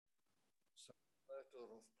letter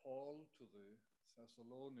of Paul to the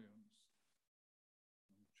Thessalonians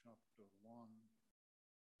in chapter 1.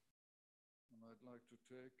 And I'd like to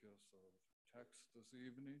take as our text this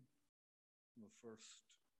evening the first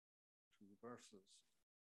two verses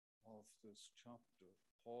of this chapter.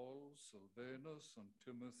 Paul, Silvanus, and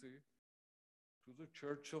Timothy, to the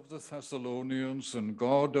church of the Thessalonians in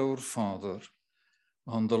God our Father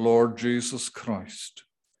and the Lord Jesus Christ.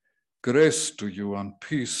 Grace to you and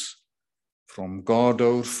peace from God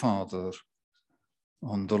our Father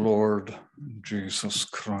and the Lord Jesus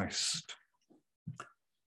Christ.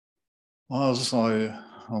 As I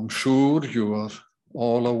am sure you are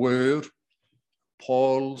all aware,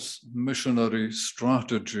 Paul's missionary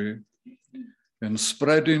strategy in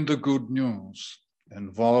spreading the good news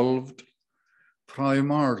involved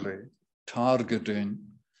primarily targeting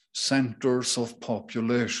centers of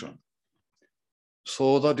population,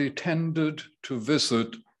 so that he tended to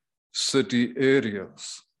visit city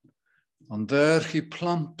areas. And there he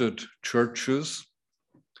planted churches.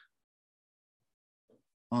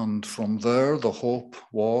 And from there, the hope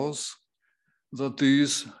was that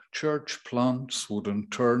these church plants would in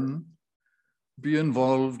turn be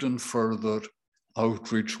involved in further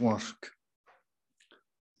outreach work.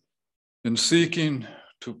 In seeking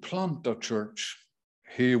to plant a church,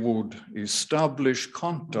 he would establish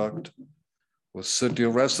contact with city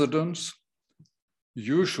residents,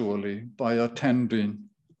 usually by attending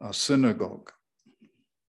a synagogue.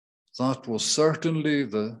 That was certainly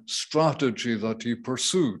the strategy that he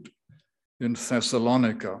pursued in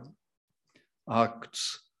Thessalonica.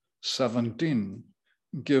 Acts 17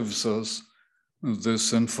 gives us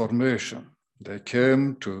this information. They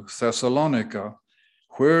came to Thessalonica,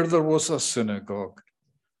 where there was a synagogue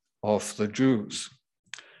of the Jews.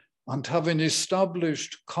 And having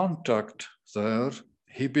established contact there,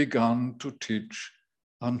 he began to teach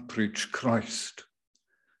and preach Christ.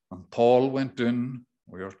 And Paul went in,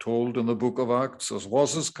 we are told in the book of Acts, as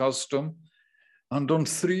was his custom, and on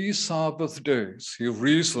 3 Sabbath days he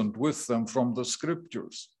reasoned with them from the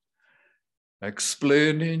scriptures,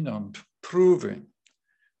 explaining and proving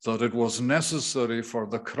that it was necessary for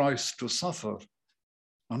the Christ to suffer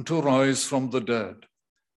and to rise from the dead,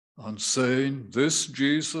 and saying, "This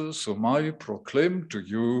Jesus whom I proclaim to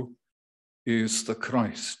you is the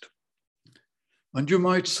Christ." And you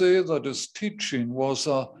might say that his teaching was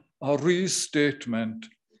a restatement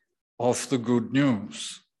of the good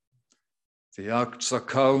news. The Acts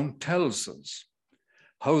account tells us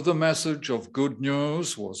how the message of good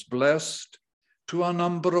news was blessed to a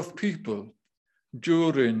number of people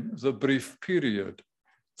during the brief period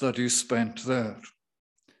that he spent there.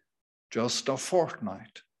 Just a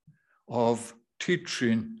fortnight of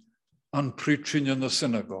teaching and preaching in the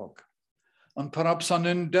synagogue, and perhaps an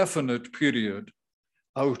indefinite period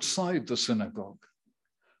outside the synagogue.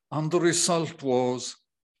 And the result was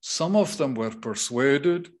some of them were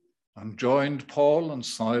persuaded and joined Paul and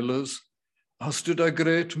Silas, as did a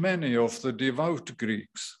great many of the devout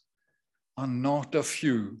Greeks, and not a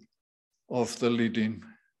few of the leading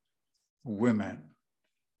women.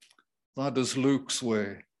 That is Luke's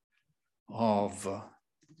way of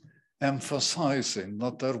emphasizing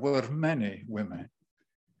that there were many women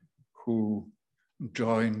who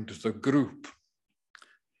joined the group.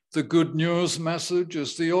 The good news message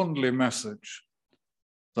is the only message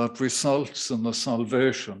that results in the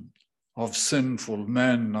salvation of sinful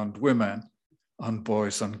men and women and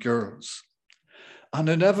boys and girls. And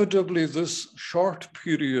inevitably, this short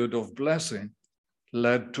period of blessing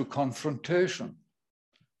led to confrontation.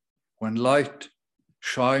 When light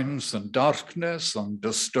shines in darkness and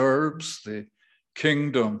disturbs the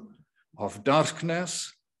kingdom of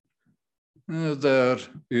darkness, there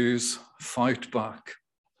is fight back.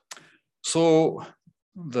 So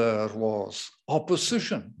there was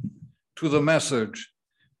opposition to the message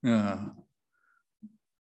that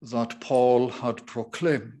Paul had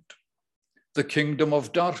proclaimed. The kingdom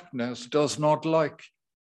of darkness does not like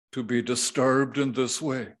to be disturbed in this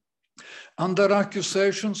way. And their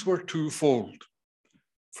accusations were twofold.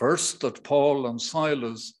 First, that Paul and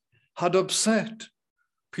Silas had upset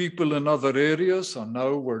people in other areas, and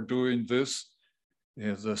now were doing this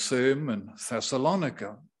the same in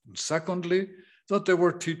Thessalonica. And secondly, that they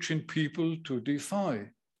were teaching people to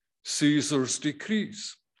defy Caesar's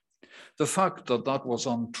decrees. The fact that that was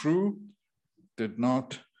untrue did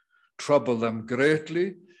not trouble them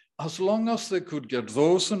greatly, as long as they could get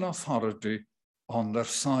those in authority on their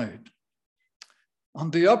side.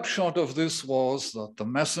 And the upshot of this was that the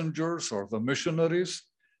messengers or the missionaries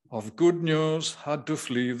of good news had to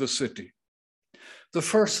flee the city. The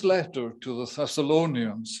first letter to the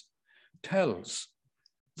Thessalonians tells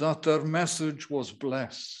that their message was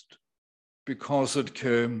blessed because it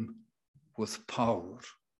came with power.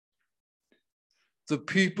 The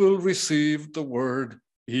people received the word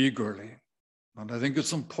eagerly. And I think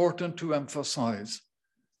it's important to emphasize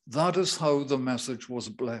that is how the message was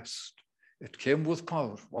blessed. It came with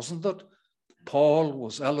power. Wasn't that Paul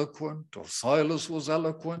was eloquent or Silas was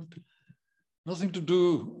eloquent? Nothing to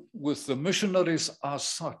do with the missionaries as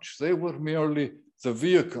such. They were merely the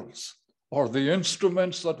vehicles or the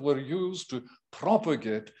instruments that were used to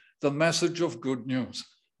propagate the message of good news.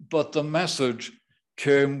 But the message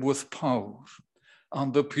came with power,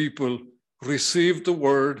 and the people received the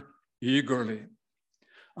word eagerly.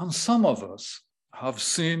 And some of us have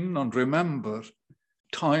seen and remember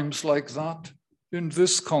times like that in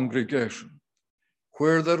this congregation,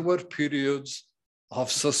 where there were periods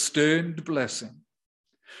of sustained blessing.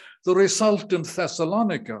 The result in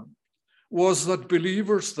Thessalonica was that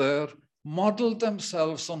believers there modeled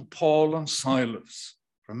themselves on Paul and Silas.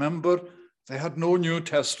 Remember, they had no New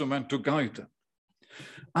Testament to guide them.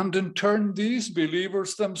 And in turn, these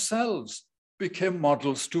believers themselves became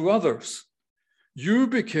models to others. You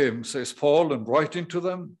became, says Paul in writing to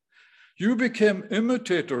them, you became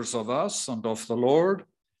imitators of us and of the Lord,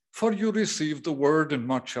 for you received the word in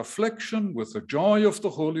much affliction with the joy of the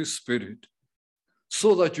Holy Spirit,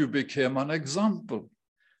 so that you became an example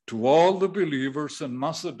to all the believers in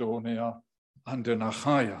Macedonia and in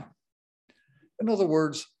Achaia. In other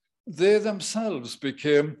words, they themselves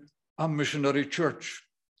became a missionary church.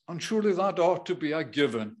 And surely that ought to be a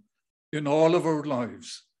given in all of our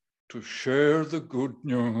lives, to share the good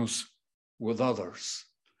news with others.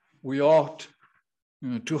 We ought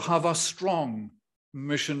to have a strong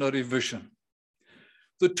missionary vision.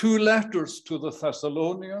 The two letters to the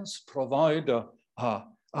Thessalonians provide a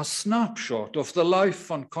snapshot of the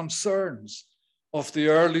life and concerns of the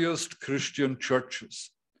earliest Christian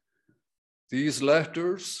churches. These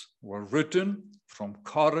letters were written from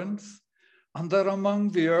Corinth, and they're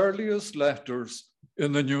among the earliest letters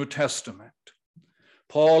in the New Testament.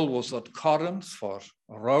 Paul was at Corinth for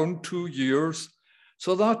around 2 years,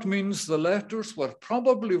 so that means the letters were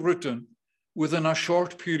probably written within a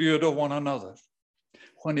short period of one another.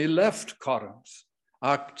 When he left Corinth,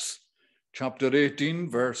 Acts chapter 18,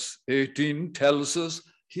 verse 18 tells us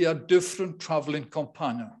he had different traveling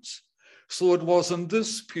companions. So it was in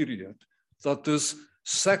this period that this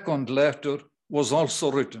second letter was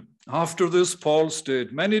also written. After this, Paul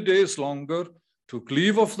stayed many days longer, took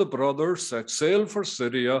leave of the brothers, set sail for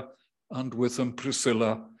Syria, and with him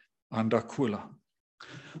Priscilla and Aquila.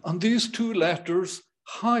 And these two letters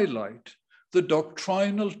highlight the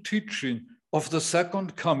doctrinal teaching of the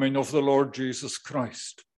second coming of the Lord Jesus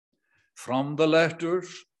Christ. From the letters,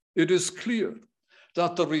 it is clear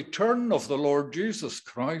that the return of the Lord Jesus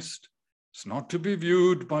Christ is not to be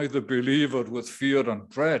viewed by the believer with fear and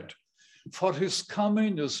dread, for his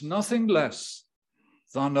coming is nothing less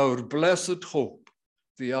than our blessed hope,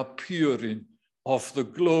 the appearing of the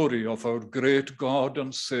glory of our great God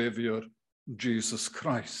and Savior, Jesus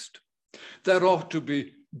Christ. There ought to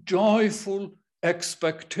be joyful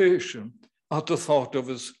expectation at the thought of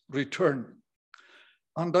his return.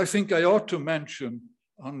 And I think I ought to mention,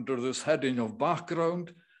 under this heading of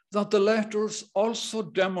background, that the letters also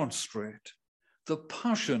demonstrate the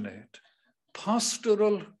passionate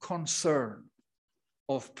pastoral concern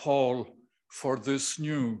of Paul for this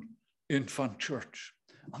new infant church.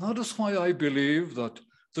 And that is why I believe that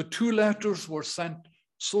the two letters were sent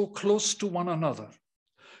so close to one another.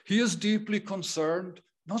 He is deeply concerned,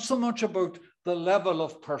 not so much about the level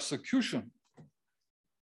of persecution,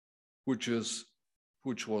 which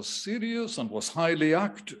was serious and was highly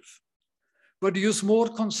active, but he is more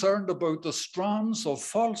concerned about the strands of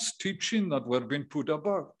false teaching that were being put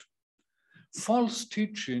about. False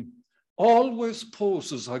teaching always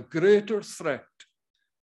poses a greater threat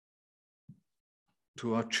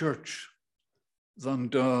to a church than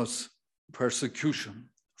does persecution.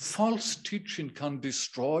 False teaching can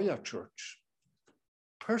destroy a church.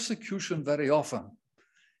 Persecution very often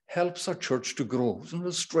helps a church to grow. Isn't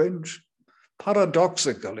it strange?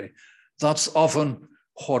 Paradoxically, that's often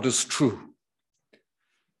what is true.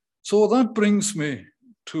 So that brings me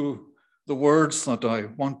to the words that I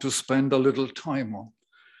want to spend a little time on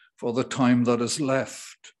for the time that is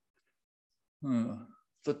left.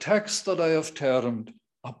 The text that I have termed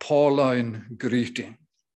a Pauline greeting,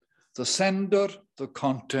 the sender, the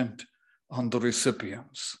content, and the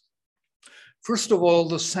recipients. First of all,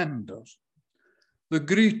 the sender. The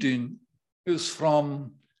greeting is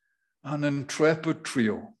from an intrepid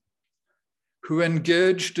trio who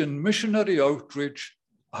engaged in missionary outreach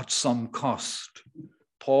at some cost.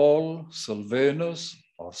 Paul, Silvanus,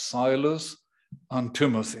 or Silas and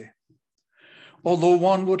Timothy. Although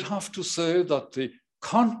one would have to say that the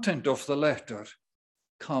content of the letter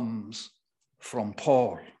comes from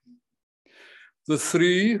Paul. The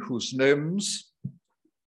three whose names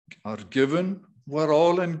are given were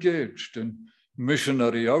all engaged in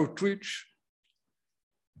missionary outreach.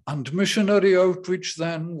 And missionary outreach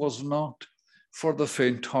then was not for the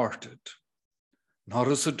faint-hearted, nor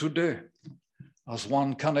is it today, as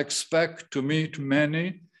one can expect to meet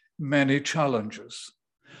many, many challenges.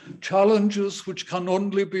 Challenges which can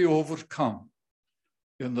only be overcome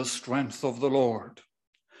in the strength of the Lord.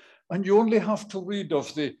 And you only have to read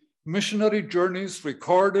of the missionary journeys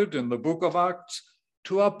recorded in the book of Acts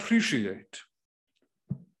to appreciate,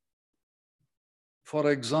 for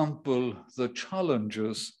example, the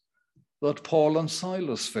challenges that Paul and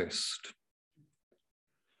Silas faced.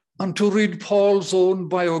 And to read Paul's own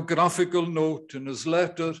biographical note in his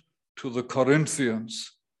letter to the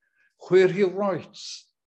Corinthians, where he writes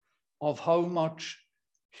of how much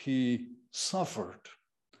he suffered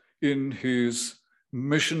in his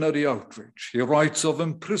missionary outreach. He writes of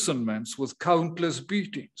imprisonments with countless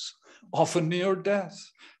beatings, often near death.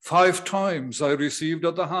 5 times I received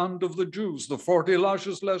at the hand of the Jews the 40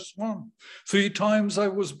 lashes less one. 3 times I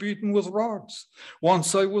was beaten with rods.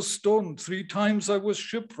 Once I was stoned. 3 times I was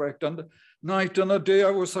shipwrecked, and night and a day I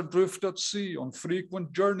was adrift at sea on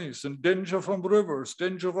frequent journeys, in danger from rivers,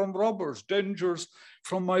 danger from robbers, dangers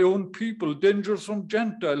from my own people, dangers from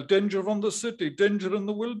Gentile, danger from the city, danger in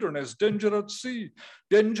the wilderness, danger at sea,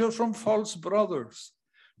 danger from false brothers,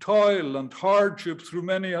 toil and hardship through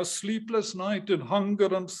many a sleepless night in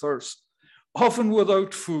hunger and thirst, often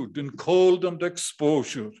without food, in cold and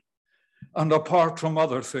exposure. And apart from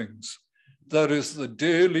other things, there is the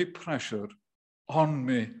daily pressure on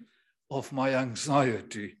me of my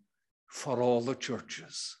anxiety for all the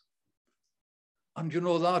churches. And you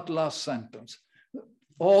know that last sentence,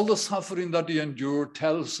 all the suffering that he endured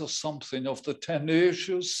tells us something of the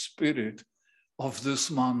tenacious spirit of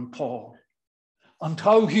this man, Paul, and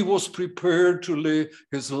how he was prepared to lay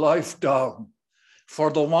his life down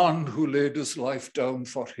for the one who laid his life down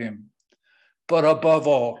for him. But above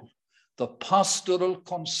all, the pastoral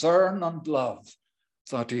concern and love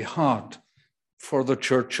that he had for the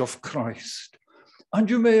Church of Christ. And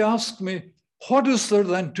you may ask me, what is there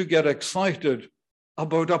then to get excited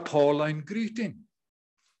about a Pauline greeting?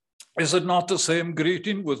 Is it not the same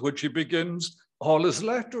greeting with which he begins all his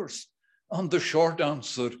letters? And the short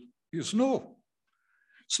answer is no.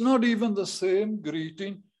 It's not even the same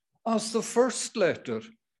greeting as the first letter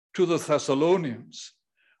to the Thessalonians,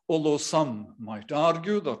 although some might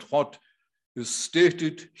argue that what is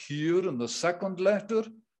stated here in the second letter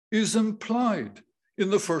is implied in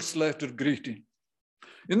the first letter greeting.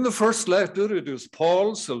 In the first letter, it is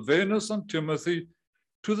Paul, Silvanus, and Timothy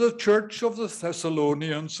to the church of the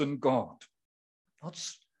Thessalonians in God.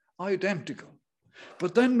 That's identical.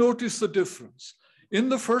 But then notice the difference. In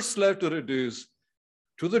the first letter, it is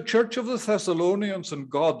to the church of the Thessalonians in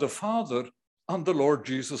God the Father and the Lord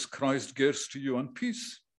Jesus Christ, grace to you and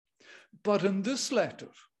peace. But in this letter,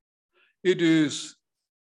 it is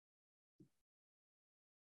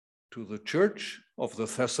to the church of the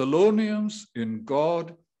Thessalonians in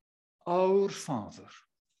God, our Father,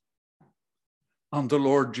 and the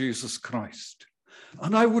Lord Jesus Christ.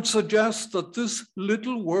 And I would suggest that this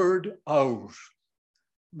little word, our,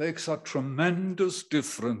 makes a tremendous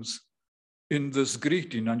difference in this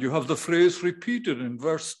greeting. And you have the phrase repeated in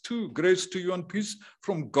verse 2, grace to you and peace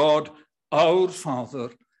from God, our Father,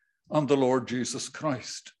 and the Lord Jesus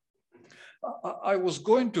Christ. I was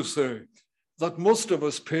going to say that most of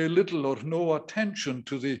us pay little or no attention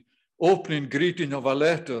to the opening greeting of a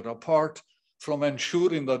letter, apart from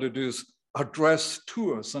ensuring that it is addressed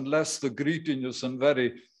to us, unless the greeting is in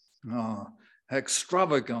very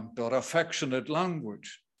extravagant or affectionate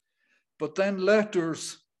language. But then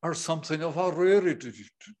letters are something of a rarity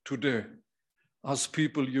today, as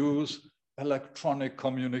people use electronic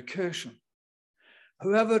communication.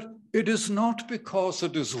 However, it is not because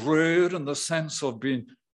it is rare in the sense of being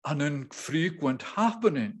an infrequent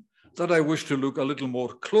happening that I wish to look a little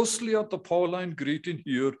more closely at the Pauline greeting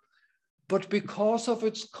here, but because of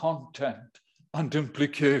its content and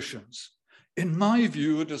implications. In my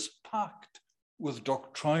view, it is packed with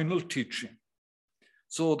doctrinal teaching.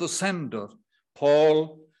 So the sender,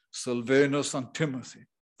 Paul, Silvanus, and Timothy,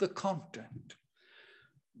 the content.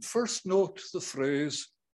 First note the phrase,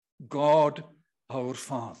 God our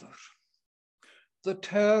Father. The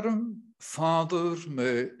term Father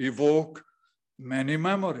may evoke many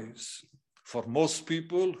memories. For most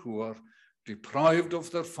people who are deprived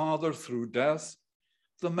of their father through death,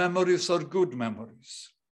 the memories are good memories.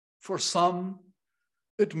 For some,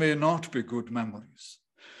 it may not be good memories.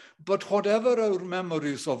 But whatever our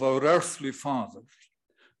memories of our earthly father,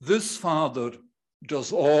 this Father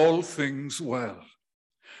does all things well.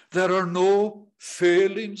 There are no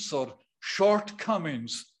failings or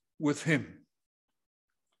shortcomings with him.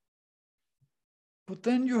 But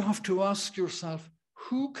then you have to ask yourself,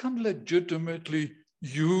 who can legitimately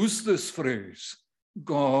use this phrase,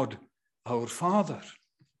 God our Father?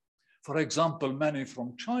 For example, many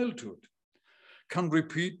from childhood can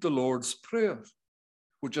repeat the Lord's Prayer,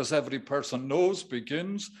 which, as every person knows,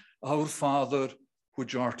 begins, Our Father,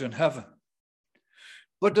 which art in heaven.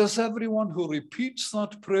 But does everyone who repeats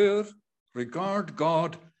that prayer regard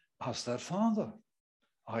God as their Father?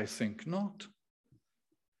 I think not.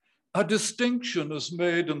 A distinction is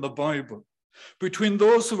made in the Bible between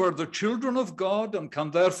those who are the children of God and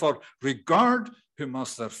can therefore regard him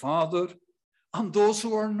as their Father, and those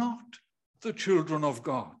who are not the children of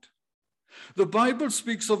God. The Bible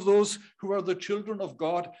speaks of those who are the children of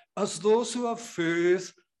God as those who have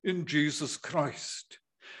faith in Jesus Christ.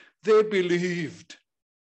 They believed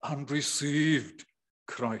and received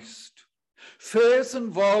Christ. Faith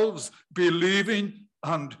involves believing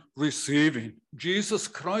and receiving Jesus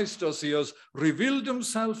Christ as he has revealed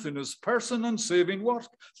himself in his person and saving work.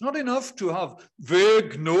 It's not enough to have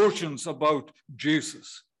vague notions about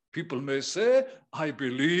Jesus. People may say, I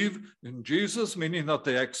believe in Jesus, meaning that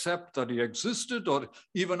they accept that he existed or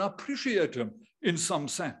even appreciate him in some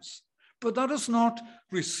sense. But that is not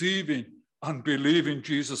receiving and believing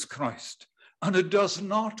Jesus Christ. And it does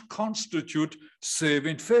not constitute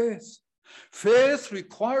saving faith. Faith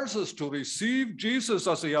requires us to receive Jesus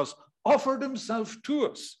as he has offered himself to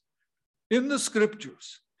us in the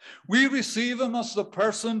scriptures. We receive him as the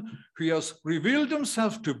person he has revealed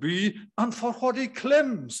himself to be and for what he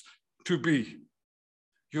claims to be.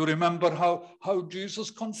 You remember how Jesus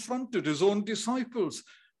confronted his own disciples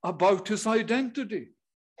about his identity.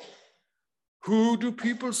 Who do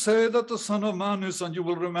people say that the Son of Man is? And you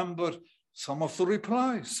will remember some of the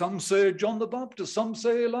replies. Some say John the Baptist, some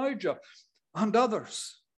say Elijah, and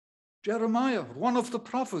others. Jeremiah, one of the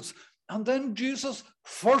prophets. And then Jesus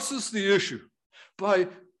forces the issue by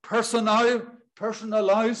personalizing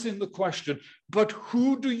the question, but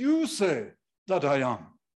who do you say that I am?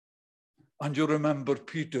 And you remember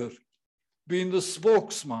Peter being the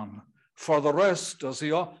spokesman for the rest, as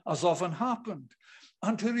often happened.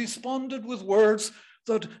 And he responded with words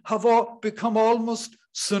that have become almost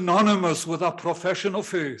synonymous with a profession of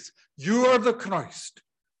faith. You are the Christ,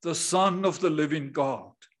 the Son of the living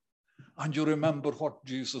God. And you remember what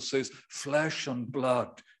Jesus says, flesh and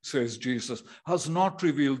blood, says Jesus, has not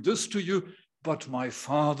revealed this to you, but my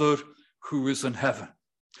Father who is in heaven.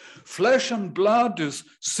 Flesh and blood is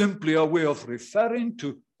simply a way of referring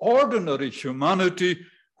to ordinary humanity,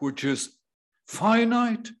 which is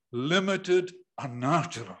finite, limited, and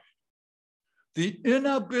natural. The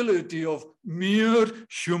inability of mere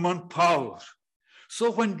human power.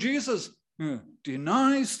 So when Jesus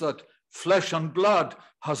denies that flesh and blood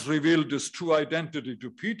has revealed his true identity to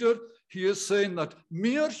Peter, he is saying that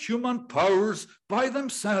mere human powers by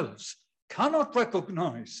themselves cannot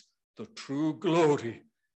recognize the true glory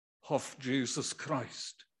of Jesus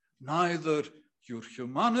Christ. Neither your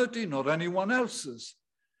humanity nor anyone else's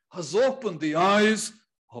has opened the eyes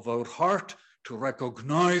of our heart to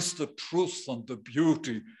recognize the truth and the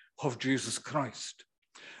beauty of Jesus Christ.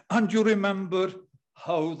 And you remember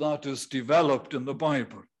how that is developed in the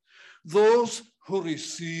Bible. Those who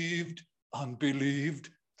received and believed,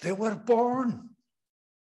 they were born.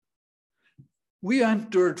 We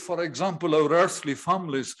entered, for example, our earthly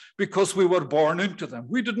families because we were born into them.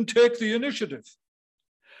 We didn't take the initiative.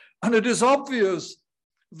 And it is obvious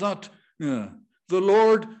that the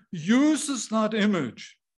Lord uses that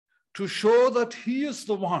image to show that he is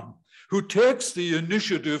the one who takes the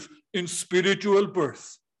initiative in spiritual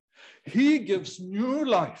birth. He gives new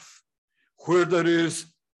life where there is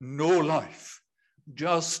no life,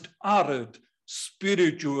 just arid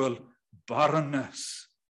spiritual barrenness.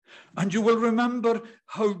 And you will remember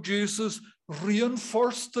how Jesus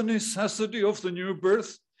reinforced the necessity of the new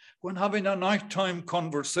birth when having a nighttime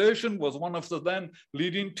conversation with one of the then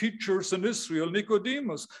leading teachers in Israel,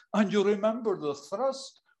 Nicodemus. And you remember the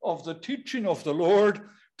thrust of the teaching of the Lord.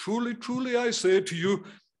 Truly, truly, I say to you,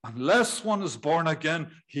 unless one is born again,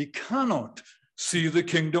 he cannot see the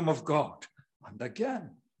kingdom of God. And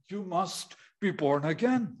again, you must be born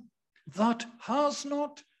again. That has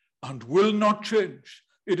not and will not change.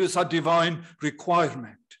 It is a divine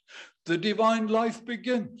requirement. The divine life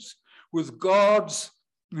begins with God's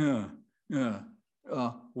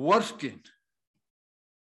working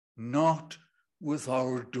not with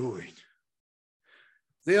our doing.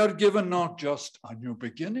 They are given not just a new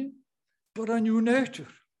beginning, but a new nature.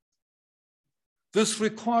 This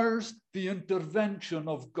requires the intervention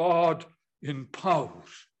of God in power.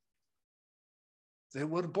 They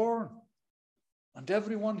were born. And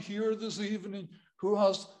everyone here this evening who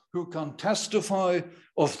can testify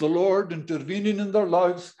of the Lord intervening in their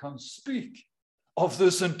lives can speak of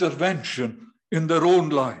this intervention in their own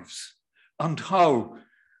lives and how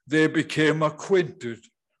they became acquainted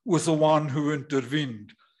with the one who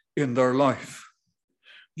intervened in their life.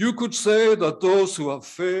 You could say that those who have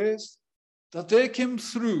faith, that they came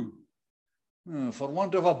through, for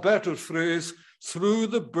want of a better phrase, through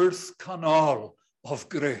the birth canal of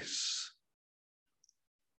grace.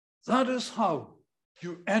 That is how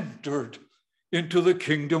you entered into the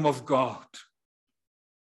kingdom of God.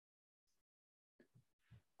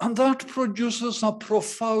 And that produces a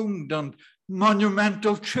profound and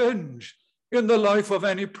monumental change in the life of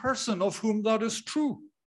any person of whom that is true.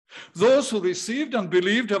 Those who received and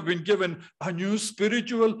believed have been given a new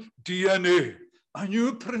spiritual DNA, a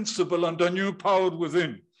new principle and a new power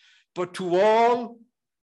within. But to all,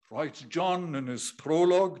 writes John in his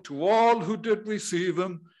prologue, to all who did receive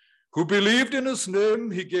him, who believed in his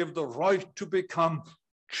name, he gave the right to become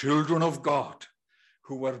children of God,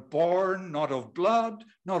 who were born not of blood,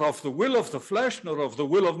 not of the will of the flesh, nor of the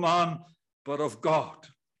will of man, but of God.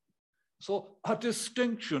 So a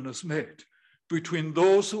distinction is made between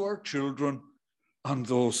those who are children and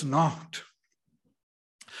those not.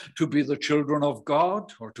 To be the children of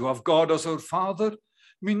God, or to have God as our Father,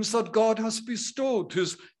 means that God has bestowed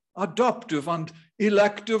his adoptive and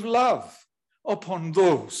elective love upon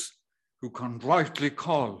those who can rightly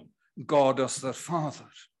call God as their Father.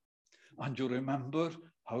 And you remember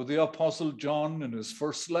how the Apostle John in his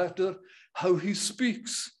first letter, how he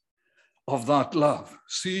speaks of that love.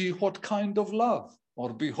 See what kind of love,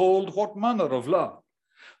 or behold what manner of love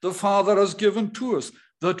the Father has given to us,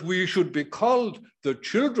 that we should be called the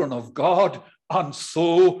children of God, and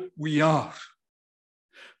so we are.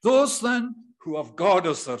 Those then who have God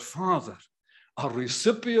as their Father are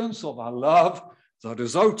recipients of a love that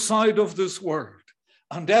is outside of this world,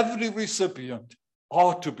 and every recipient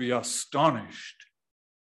ought to be astonished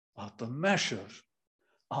at the measure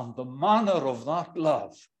and the manner of that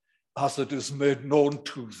love as it is made known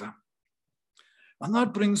to them. And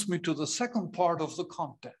that brings me to the second part of the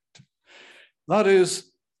content. That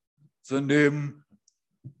is the name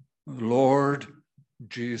Lord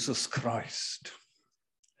Jesus Christ.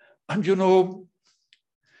 And you know,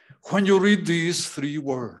 when you read these three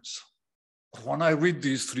words, when I read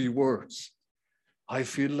these three words, I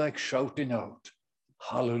feel like shouting out,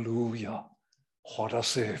 hallelujah, what a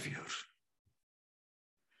Savior.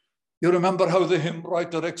 You remember how the hymn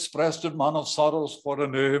writer expressed it, man of sorrows, what a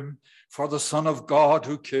name, for the Son of God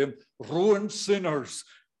who came, ruined sinners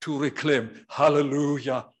to reclaim.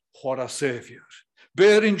 Hallelujah, what a Savior.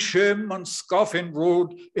 Bearing shame and scoffing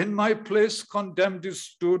rode, in my place condemned he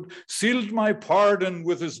stood, sealed my pardon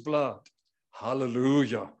with his blood.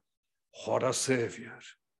 Hallelujah, what a Savior.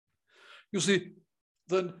 You see,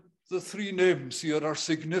 the three names here are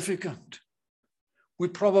significant. We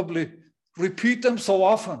probably repeat them so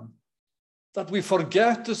often that we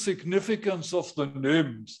forget the significance of the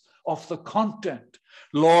names, of the content.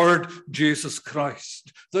 Lord Jesus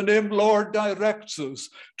Christ. The name Lord directs us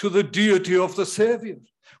to the deity of the Savior.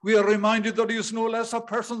 We are reminded that he is no less a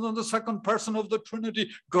person than the second person of the Trinity,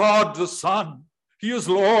 God the Son. He is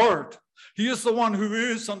Lord. He is the one who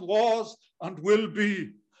is and was and will be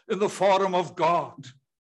in the form of God.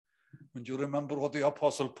 And you remember what the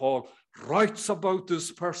Apostle Paul writes about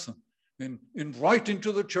this person in writing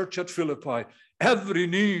to the church at Philippi. Every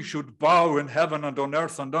knee should bow in heaven and on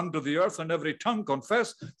earth and under the earth, and every tongue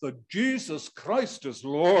confess that Jesus Christ is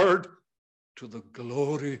Lord, to the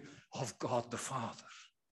glory of God the Father.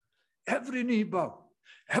 Every knee bow,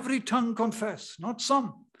 every tongue confess, not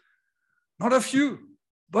some, not a few,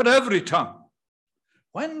 but every tongue.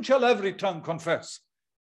 When shall every tongue confess?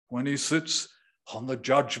 When he sits on the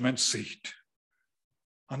judgment seat,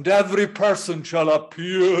 and every person shall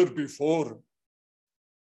appear before him.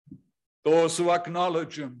 Those who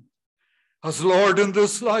acknowledge him as Lord in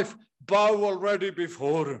this life bow already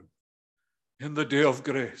before him in the day of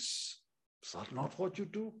grace. Is that not what you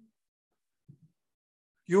do?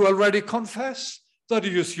 You already confess that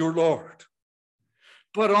he is your Lord.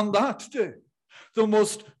 But on that day, the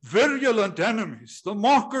most virulent enemies, the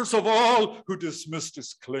mockers of all who dismissed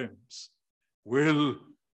his claims, will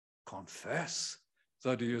confess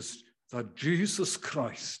that Jesus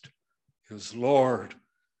Christ is Lord,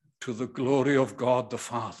 to the glory of God the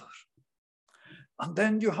Father. And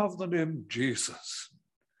then you have the name Jesus.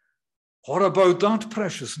 What about that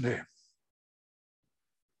precious name?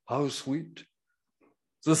 How sweet.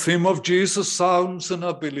 The theme of Jesus sounds in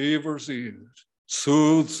a believer's ear,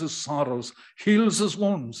 soothes his sorrows, heals his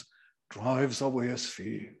wounds, drives away his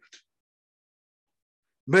fear,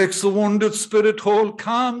 makes the wounded spirit whole,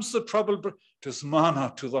 calms the troubled breast. 'Tis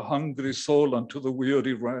manna to the hungry soul and to the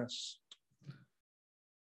weary rest.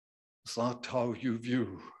 Is that how you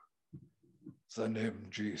view the name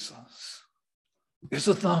Jesus? Is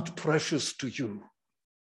it that precious to you?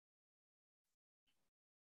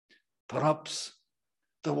 Perhaps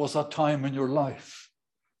there was a time in your life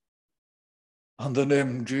and the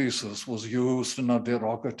name Jesus was used in a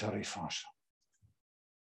derogatory fashion.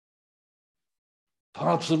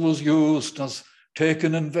 Perhaps it was used as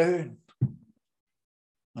taken in vain.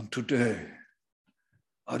 And today,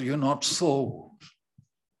 are you not sold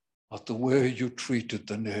at the way you treated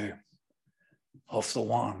the name of the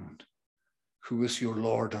one who is your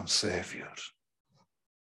Lord and Savior?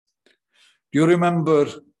 Do you remember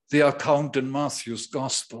the account in Matthew's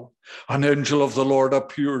Gospel? An angel of the Lord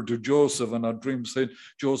appeared to Joseph in a dream, saying,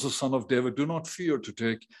 Joseph, son of David, do not fear to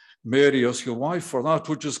take Mary as your wife, for that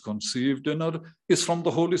which is conceived in her is from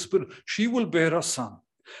the Holy Spirit. She will bear a son,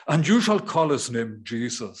 and you shall call his name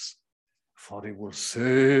Jesus, for he will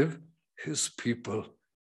save his people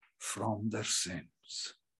from their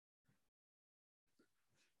sins.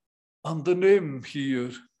 And the name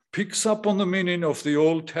here picks up on the meaning of the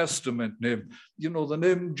Old Testament name. You know, the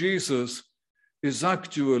name Jesus is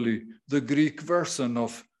actually the Greek version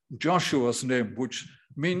of Joshua's name, which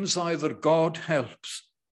means either God helps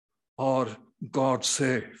or God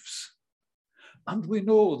saves. And we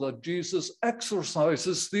know that Jesus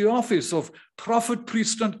exercises the office of prophet,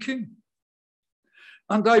 priest, and king.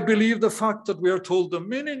 And I believe the fact that we are told the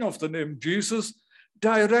meaning of the name Jesus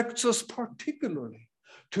directs us particularly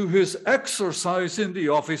to his exercise in the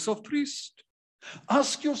office of priest.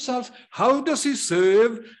 Ask yourself, how does he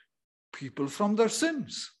save people from their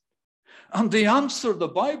sins? And the answer the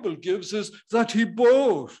Bible gives is that he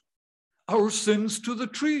bore our sins to the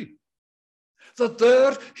tree, that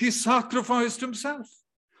there he sacrificed himself.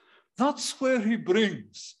 That's where he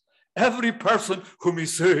brings every person whom he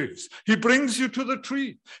saves. He brings you to the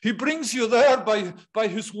tree. He brings you there by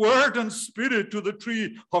his word and spirit to the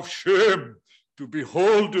tree of shame, to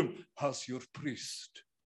behold him as your priest,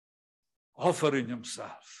 offering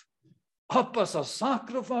himself up as a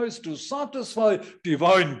sacrifice to satisfy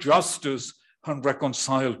divine justice and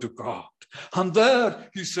reconcile to God. And there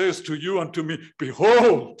he says to you and to me,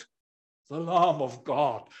 behold, the Lamb of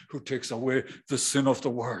God who takes away the sin of the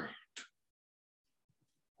world.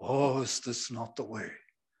 Oh, is this not the way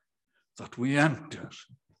that we enter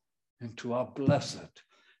into a blessed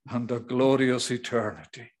and a glorious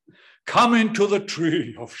eternity? Coming to the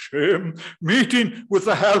tree of shame, meeting with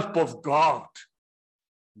the help of God.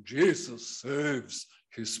 Jesus saves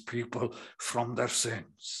his people from their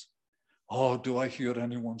sins. Oh, do I hear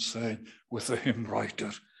anyone saying with the hymn writer,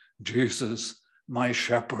 Jesus, my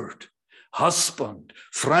shepherd, husband,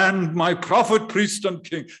 friend, my prophet, priest, and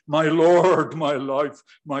king, my Lord, my life,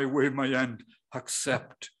 my way, my end,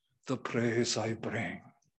 accept the praise I bring.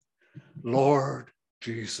 Lord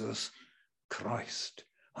Jesus Christ.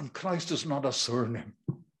 And Christ is not a surname.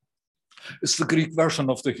 It's the Greek version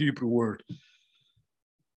of the Hebrew word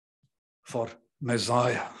for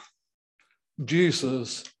Messiah.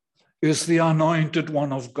 Jesus is the anointed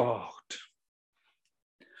one of God,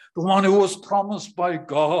 the one who was promised by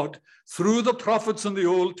God through the prophets in the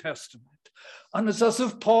Old Testament. And it's as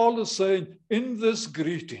if Paul is saying in this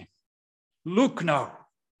greeting, look now,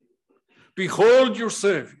 behold your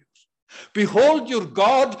Savior. Behold your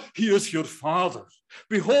God, he is your Father.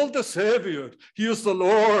 Behold the Savior, he is the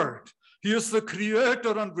Lord. He is the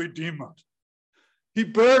Creator and Redeemer. He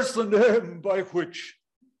bears the name by which,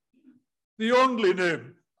 the only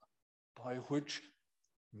name by which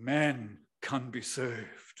men can be saved.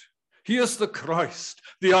 He is the Christ,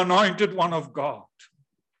 the anointed one of God.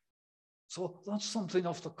 So that's something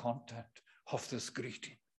of the content of this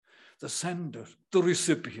greeting. The sender, the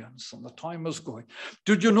recipients, and the time is going.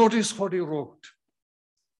 Did you notice what he wrote?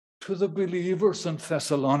 To the believers in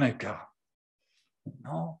Thessalonica.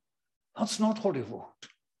 No, that's not what he wrote.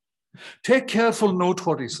 Take careful note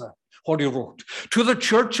what he said, what he wrote. To the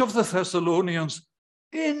church of the Thessalonians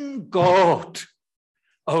in God,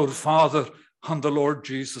 our Father and the Lord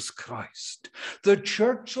Jesus Christ. The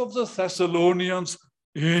church of the Thessalonians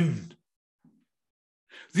in.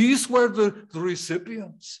 These were the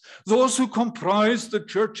recipients, those who comprised the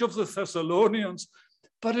church of the Thessalonians,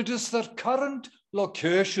 but it is their current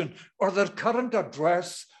location or their current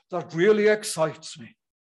address that really excites me.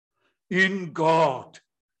 In God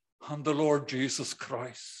and the Lord Jesus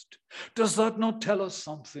Christ. Does that not tell us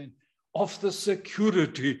something of the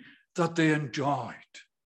security that they enjoyed?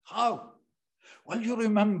 How? Well, you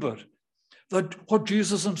remember that what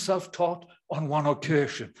Jesus himself taught on one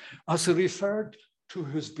occasion as he referred to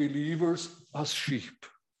his believers as sheep.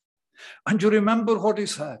 And you remember what he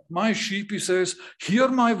said. My sheep, he says, hear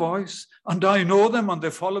my voice, and I know them, and they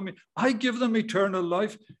follow me. I give them eternal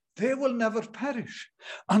life. They will never perish,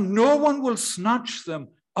 and no one will snatch them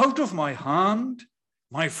out of my hand.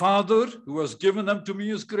 My Father, who has given them to me,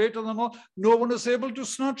 is greater than all. No one is able to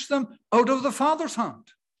snatch them out of the Father's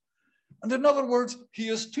hand. And in other words, he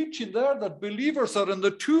is teaching there that believers are in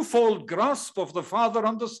the twofold grasp of the Father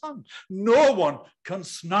and the Son. No one can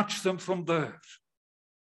snatch them from there.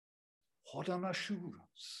 What an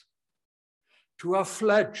assurance to a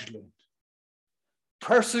fledgling,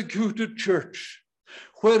 persecuted church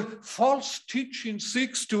where false teaching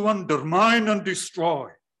seeks to undermine and destroy.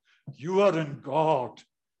 You are in God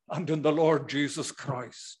and in the Lord Jesus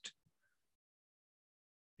Christ.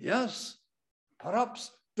 Yes,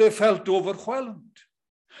 perhaps they felt overwhelmed.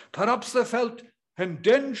 Perhaps they felt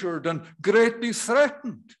endangered and greatly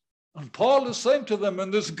threatened. And Paul is saying to them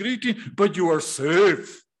in this greeting, but you are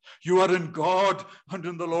safe. You are in God and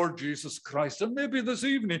in the Lord Jesus Christ. And maybe this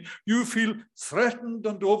evening you feel threatened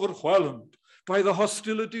and overwhelmed by the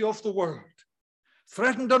hostility of the world.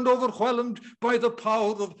 Threatened and overwhelmed by the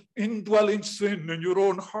power of indwelling sin in your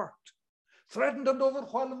own heart. Threatened and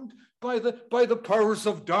overwhelmed by the powers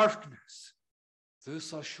of darkness.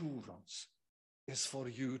 This assurance is for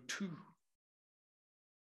you too.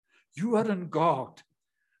 You are in God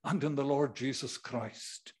and in the Lord Jesus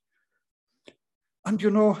Christ. And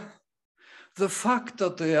you know, the fact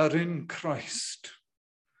that they are in Christ,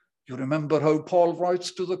 you remember how Paul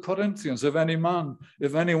writes to the Corinthians, if anyone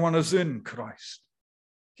is in Christ,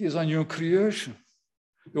 he is a new creation.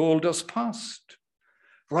 The old has passed.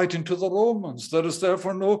 Writing to the Romans, there is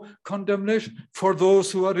therefore no condemnation for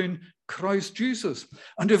those who are in Christ Jesus.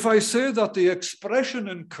 And if I say that the expression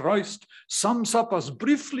in Christ sums up as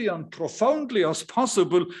briefly and profoundly as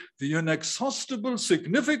possible the inexhaustible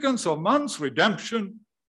significance of man's redemption,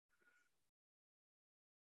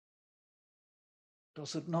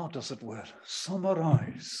 does it not, as it were,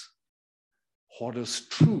 summarize what is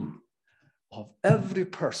true of every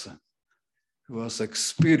person who has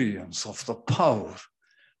experience of the power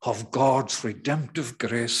of God's redemptive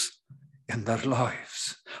grace in their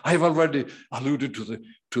lives? I've already alluded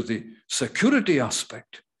to the security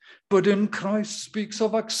aspect, but in Christ speaks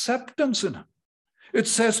of acceptance in him. It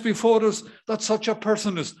says before us that such a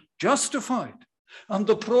person is justified, and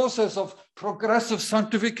the process of progressive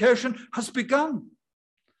sanctification has begun.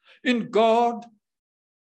 In God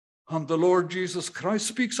and the Lord Jesus Christ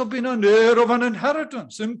speaks of being an heir of an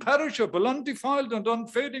inheritance, imperishable, undefiled, and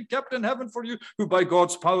unfading, kept in heaven for you, who by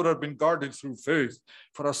God's power have been guarded through faith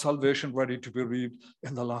for a salvation ready to be revealed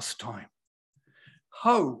in the last time.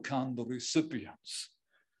 How can the recipients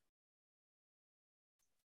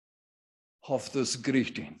of this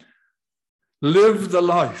greeting live the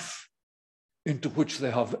life into which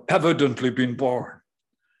they have evidently been born?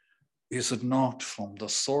 Is it not from the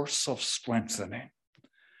source of strengthening?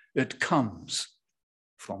 It comes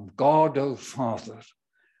from God our Father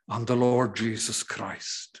and the Lord Jesus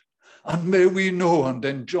Christ. And may we know and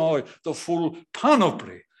enjoy the full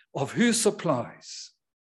panoply of his supplies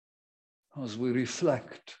as we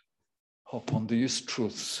reflect upon these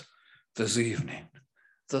truths this evening.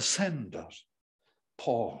 The sender,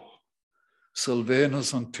 Paul,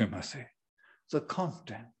 Silvanus and Timothy, the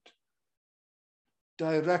content,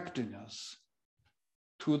 directing us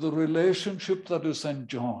to the relationship that is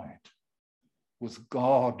enjoyed with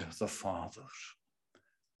God the Father,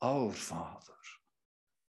 our Father.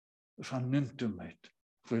 There's an intimate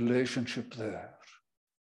relationship there.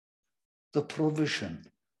 The provision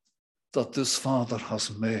that this Father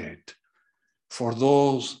has made for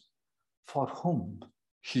those for whom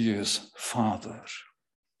he is Father.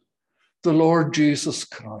 The Lord Jesus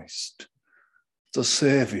Christ, the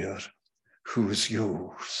Savior who is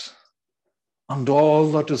yours. And all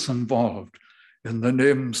that is involved in the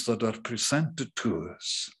names that are presented to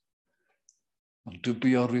us. And to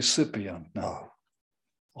be a recipient now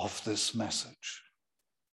of this message,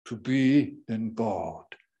 to be in God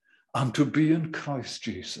and to be in Christ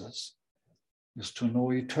Jesus, is to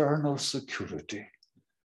know eternal security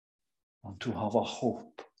and to have a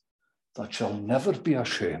hope that shall never be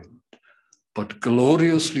ashamed, but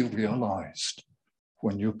gloriously realized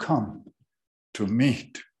when you come to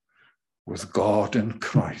meet with God in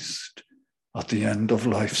Christ at the end of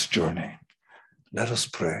life's journey. Let us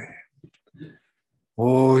pray.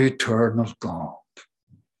 O eternal God,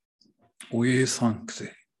 we thank thee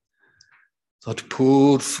that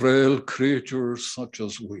poor, frail creatures such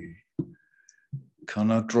as we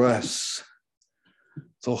can address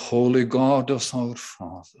the holy God as our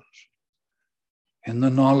Father in the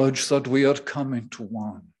knowledge that we are coming to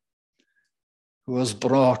one who has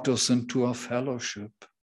brought us into a fellowship,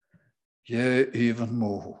 yea, even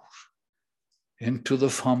more, into the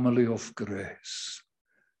family of grace,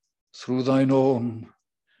 through thine own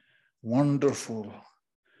wonderful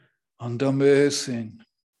and amazing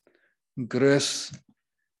grace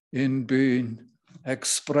in being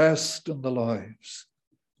expressed in the lives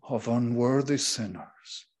of unworthy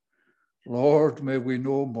sinners. Lord, may we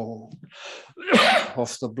know more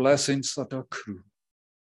of the blessings that accrue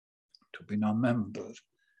to being a member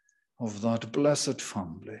of that blessed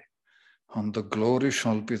family, and the glory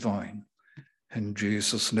shall be thine. In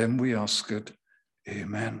Jesus' name we ask it.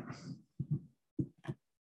 Amen.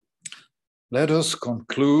 Let us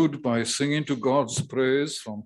conclude by singing to God's praise from